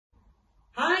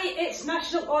it's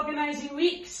National Organising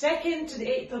Week, 2nd to the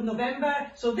 8th of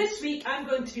November. So this week I'm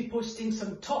going to be posting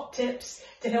some top tips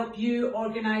to help you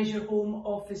organise your home,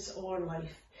 office or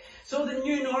life. So the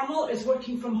new normal is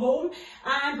working from home,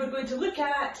 and we're going to look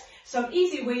at some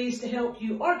easy ways to help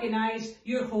you organise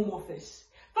your home office.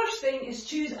 First thing is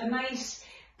choose a nice,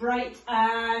 bright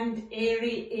and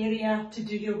airy area to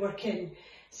do your work in.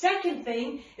 Second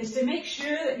thing is to make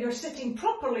sure that you're sitting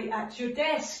properly at your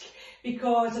desk,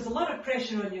 because there's a lot of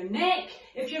pressure on your neck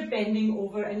if you're bending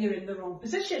over and you're in the wrong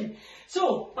position.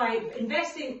 So by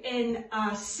investing in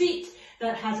a seat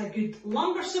that has a good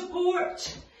lumbar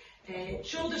support,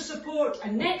 shoulder support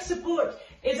and neck support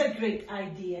is a great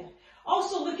idea.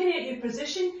 Also looking at your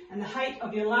position and the height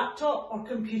of your laptop or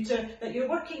computer that you're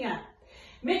working at.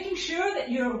 Making sure that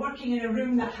you're working in a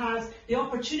room that has the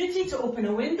opportunity to open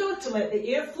a window to let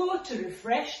the air flow to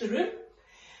refresh the room,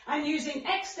 and using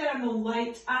external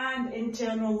light and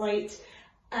internal light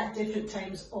at different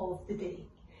times of the day.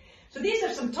 So these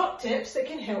are some top tips that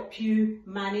can help you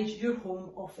manage your home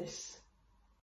office.